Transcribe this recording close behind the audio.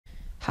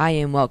Hi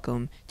and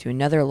welcome to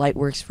another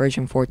Lightworks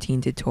version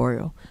 14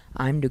 tutorial.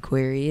 I'm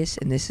Aquarius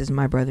and this is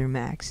my brother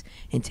Max,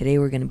 and today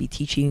we're going to be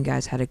teaching you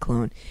guys how to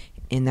clone,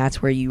 and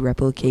that's where you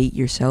replicate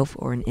yourself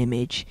or an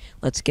image.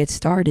 Let's get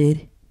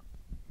started.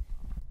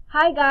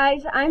 Hi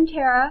guys, I'm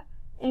Tara,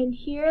 and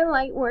here in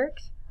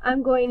Lightworks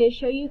I'm going to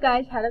show you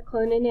guys how to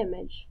clone an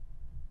image.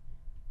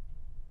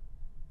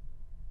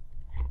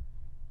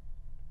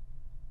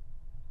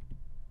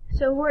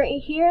 So we're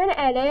here in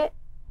Edit,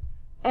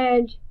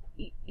 and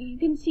you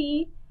can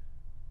see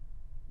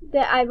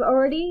that I've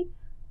already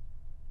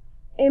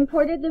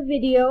imported the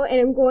video, and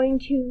I'm going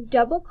to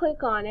double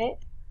click on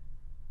it,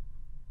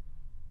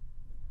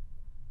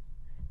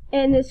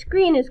 and the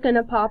screen is going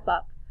to pop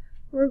up.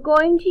 We're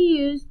going to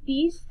use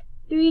these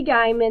 3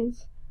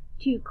 diamonds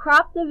to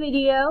crop the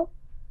video.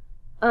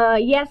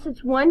 Yes,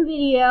 it's one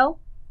video.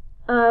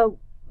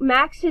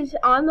 Max is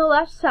on the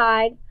left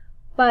side,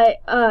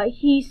 but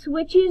he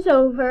switches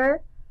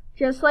over,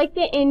 just like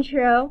the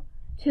intro,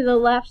 to the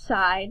left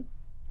side,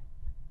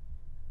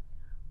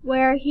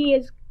 where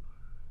he's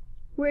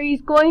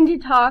going to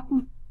talk,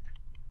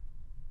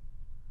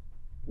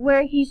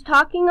 where he's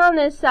talking on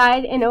this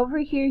side, and over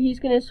here he's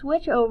going to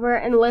switch over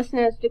and listen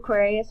as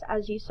Aquarius,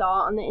 as you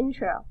saw on the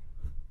intro.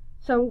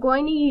 So I'm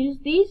going to use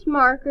these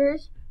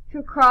markers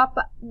to crop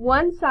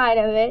one side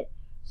of it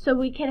so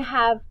we can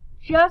have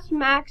just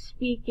Max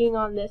speaking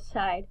on this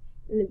side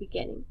in the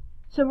beginning.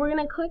 So we're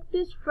going to click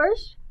this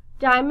first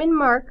diamond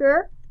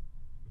marker,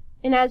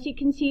 and as you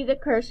can see the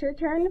cursor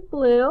turned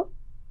blue,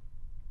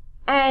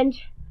 and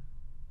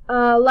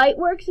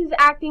Lightworks is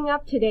acting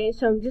up today,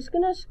 so I'm just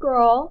going to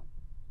scroll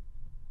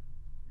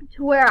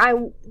to where I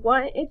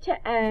want it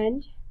to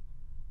end.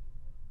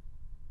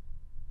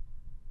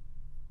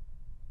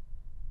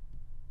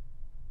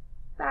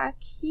 Back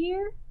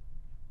here.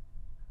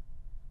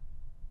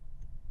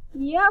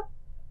 Yep.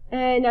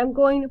 And I'm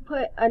going to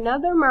put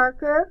another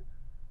marker.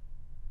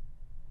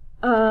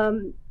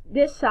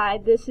 This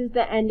side, this is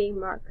the ending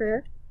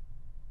marker.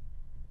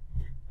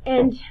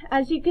 And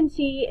as you can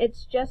see, it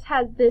just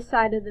has this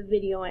side of the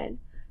video in.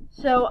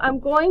 So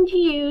I'm going to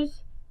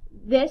use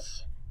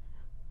this.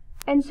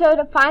 And so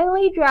to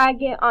finally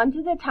drag it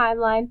onto the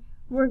timeline,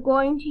 we're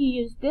going to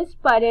use this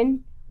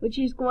button, which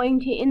is going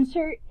to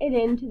insert it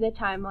into the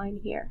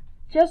timeline here.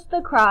 Just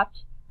the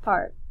cropped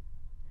part.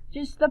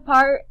 Just the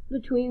part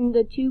between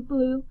the 2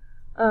 blue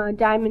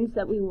diamonds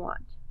that we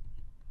want.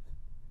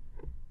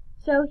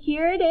 So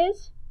here it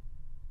is.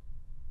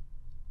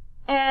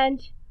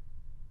 And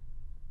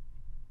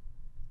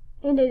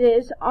it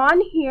is on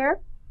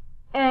here,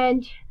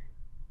 and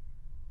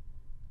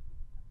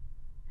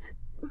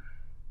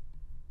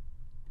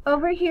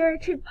over here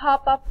it should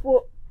pop up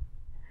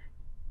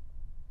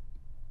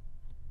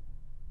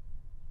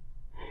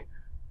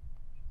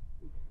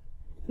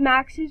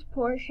Max's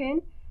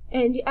portion,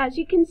 and as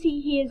you can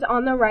see he is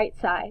on the right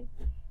side.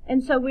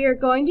 And so we are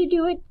going to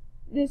do it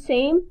the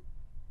same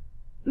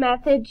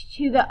method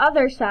to the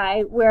other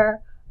side,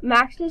 where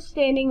Max is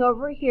standing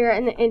over here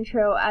in the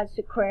intro as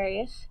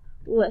Aquarius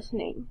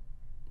listening.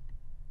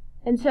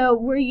 And so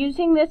we're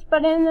using this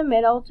button in the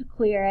middle to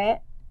clear it,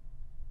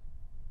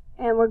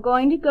 and we're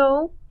going to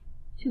go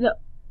to the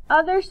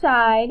other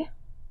side,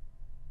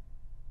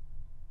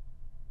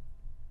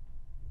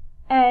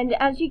 and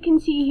as you can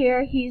see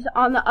here he's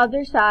on the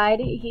other side.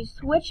 He's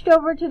switched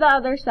over to the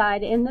other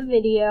side in the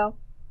video,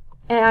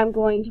 and I'm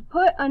going to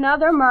put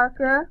another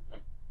marker,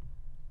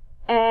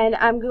 and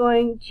I'm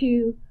going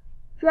to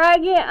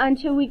drag it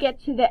until we get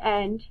to the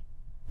end,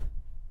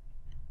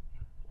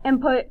 and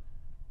put,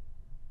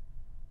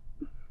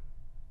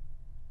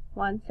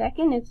 one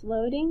second, it's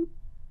loading,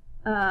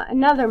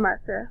 another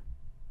marker,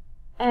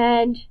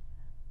 and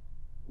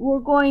we're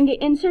going to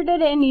insert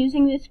it in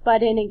using this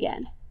button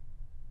again.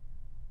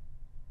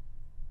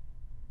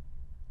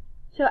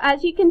 So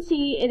as you can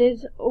see, it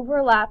is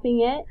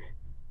overlapping it,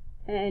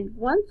 and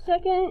one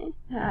second,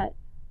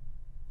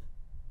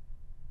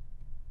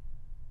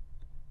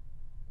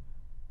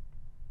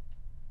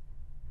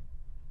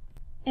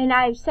 and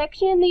I've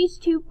sectioned these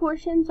 2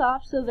 portions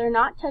off so they're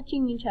not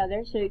touching each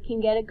other, so you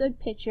can get a good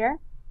picture.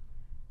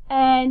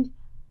 And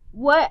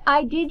what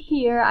I did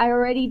here, I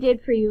already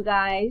did for you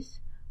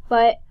guys,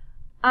 but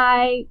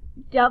I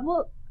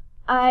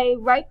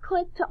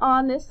right-clicked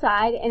on this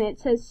side, and it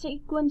says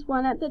Sequence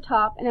 1 at the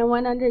top, and I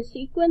went under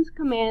Sequence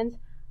Commands,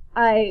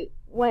 I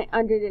went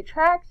under the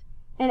tracks,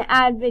 and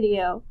Add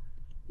Video.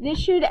 This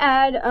should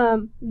add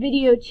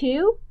Video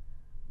 2,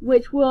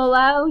 which will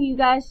allow you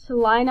guys to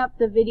line up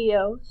the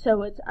video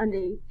so it's under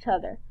each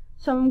other.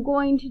 So I'm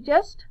going to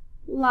just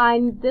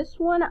line this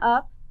one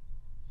up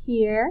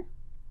here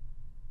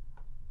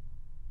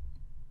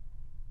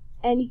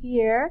and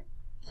here,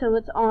 so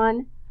it's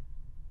on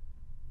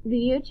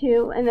video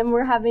 2, and then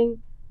we're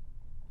having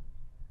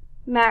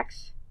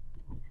Max,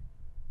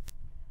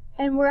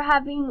 and we're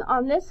having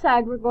on this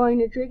side, we're going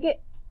to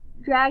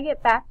drag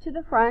it back to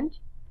the front,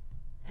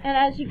 and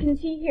as you can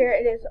see here,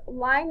 it is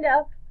lined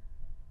up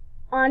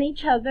on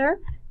each other,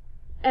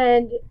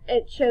 and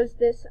it shows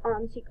this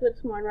on sequence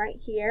 1 right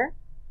here.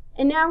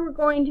 And now we're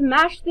going to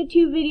mash the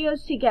two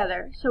videos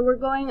together. So we're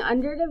going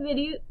under the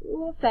video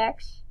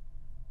effects,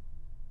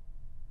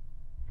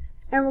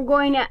 and we're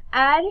going to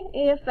add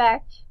a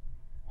effect,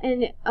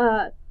 and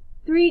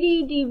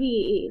 3D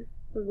DVE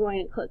we're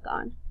going to click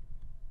on.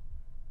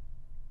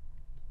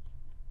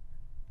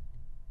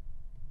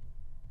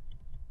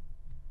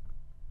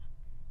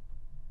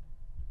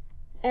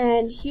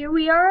 And here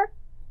we are.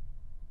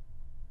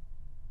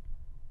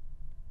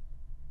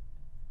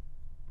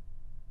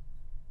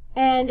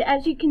 And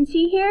as you can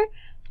see here,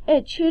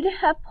 it should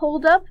have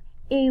pulled up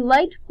a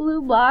light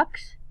blue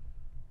box,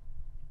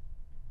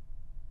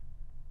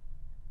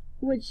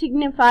 which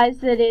signifies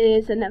that it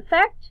is an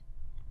effect.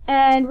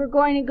 And we're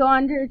going to go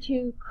under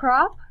to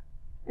crop,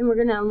 and we're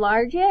going to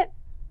enlarge it.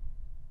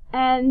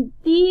 And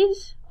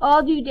these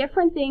all do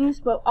different things,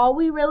 but all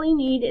we really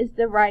need is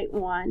the right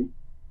one.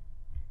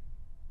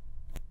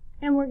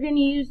 And we're going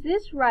to use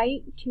this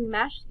right to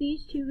mash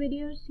these two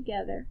videos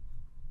together.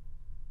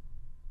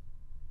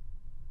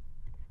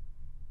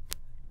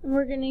 And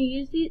we're going to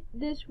use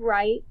this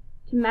right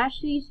to mash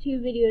these two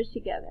videos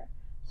together.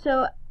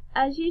 So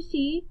as you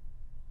see,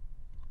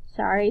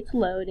 sorry, it's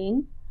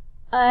loading.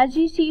 As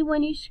you see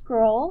when you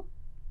scroll,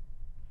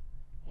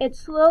 it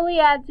slowly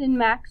adds in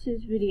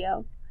Max's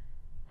video.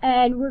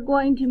 And we're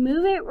going to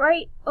move it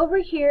right over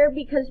here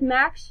because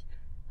Max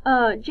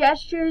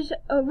gestures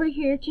over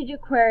here to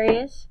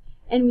Aquarius,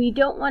 and we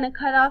don't want to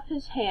cut off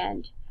his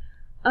hand,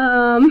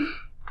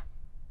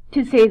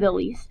 to say the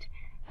least.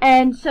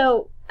 And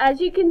so, as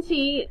you can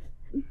see,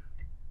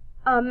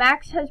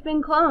 Max has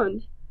been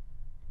cloned.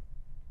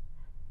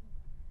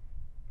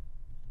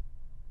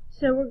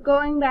 So we're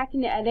going back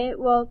into edit.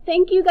 Well,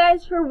 thank you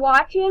guys for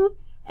watching,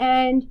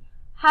 and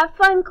have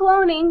fun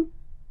cloning.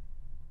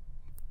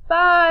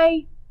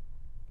 Bye!